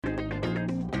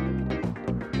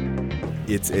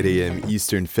It's 8 a.m.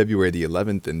 Eastern, February the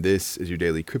 11th, and this is your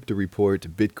daily crypto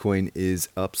report. Bitcoin is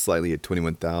up slightly at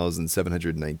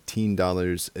 $21,719.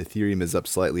 Ethereum is up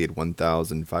slightly at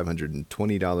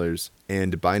 $1,520.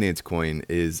 And Binance Coin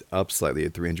is up slightly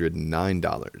at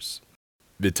 $309.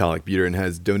 Vitalik Buterin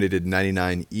has donated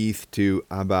 99 ETH to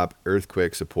Abab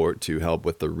earthquake support to help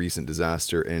with the recent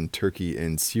disaster in Turkey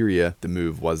and Syria. The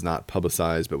move was not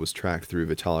publicized but was tracked through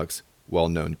Vitalik's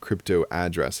well-known crypto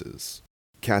addresses.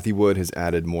 Cathie Wood has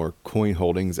added more coin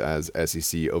holdings as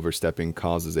SEC overstepping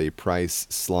causes a price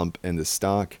slump in the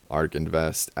stock. ARK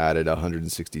Invest added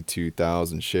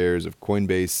 162,000 shares of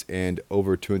Coinbase and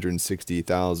over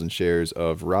 260,000 shares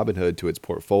of Robinhood to its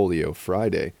portfolio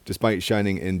Friday. Despite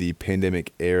shining in the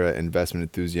pandemic-era investment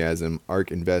enthusiasm, ARK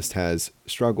Invest has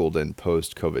struggled in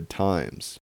post-COVID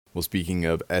times. Well, speaking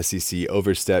of SEC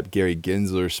overstep, Gary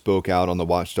Gensler spoke out on the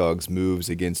watchdog's moves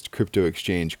against crypto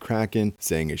exchange Kraken,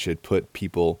 saying it should put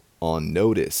people on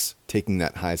notice, taking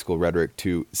that high school rhetoric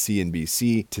to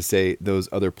CNBC to say those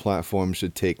other platforms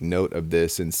should take note of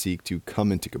this and seek to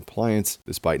come into compliance,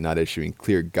 despite not issuing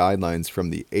clear guidelines from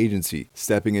the agency.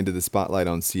 Stepping into the spotlight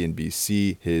on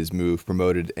CNBC, his move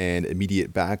promoted an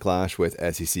immediate backlash with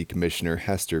SEC Commissioner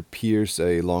Hester Peirce,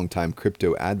 a longtime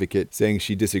crypto advocate, saying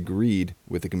she disagreed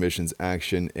with the commission's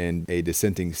action in a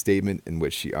dissenting statement in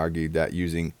which she argued that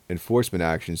using enforcement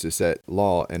actions to set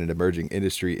law in an emerging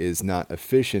industry is not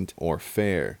efficient or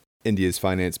fair. India's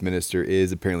finance minister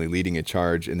is apparently leading a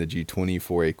charge in the G20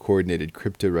 for a coordinated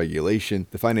crypto regulation.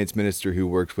 The finance minister, who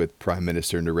works with Prime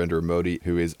Minister Narendra Modi,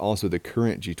 who is also the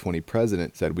current G20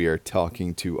 president, said, "We are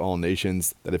talking to all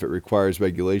nations that if it requires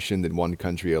regulation, then one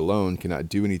country alone cannot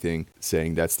do anything,"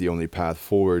 saying that's the only path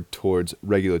forward towards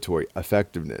regulatory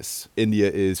effectiveness. India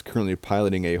is currently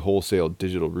piloting a wholesale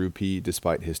digital rupee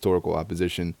despite historical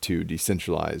opposition to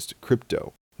decentralized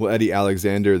crypto. Well, Eddie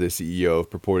Alexander, the CEO of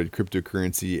purported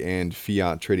cryptocurrency and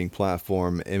fiat trading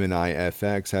platform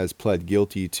MNIFX, has pled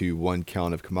guilty to one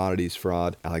count of commodities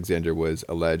fraud. Alexander was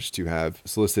alleged to have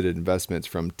solicited investments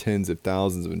from tens of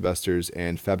thousands of investors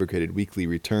and fabricated weekly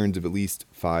returns of at least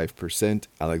 5%.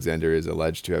 Alexander is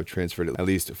alleged to have transferred at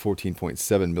least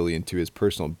 $14.7 million to his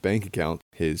personal bank account.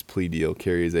 His plea deal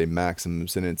carries a maximum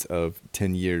sentence of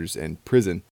 10 years in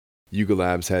prison. Yuga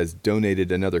Labs has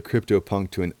donated another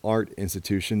CryptoPunk to an art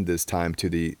institution, this time to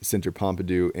the Centre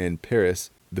Pompidou in Paris.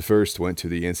 The first went to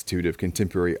the Institute of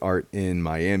Contemporary Art in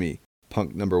Miami.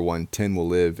 Punk number 110 will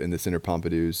live in the Centre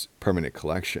Pompidou's permanent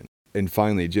collection. And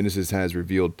finally, Genesis has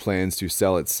revealed plans to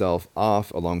sell itself off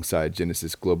alongside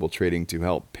Genesis Global Trading to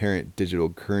help parent Digital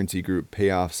Currency Group pay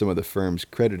off some of the firm's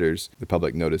creditors. The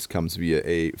public notice comes via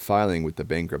a filing with the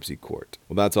bankruptcy court.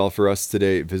 Well, that's all for us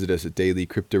today. Visit us at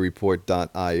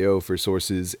dailycryptoreport.io for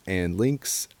sources and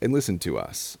links, and listen to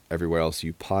us everywhere else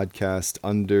you podcast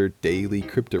under Daily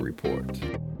Crypto Report.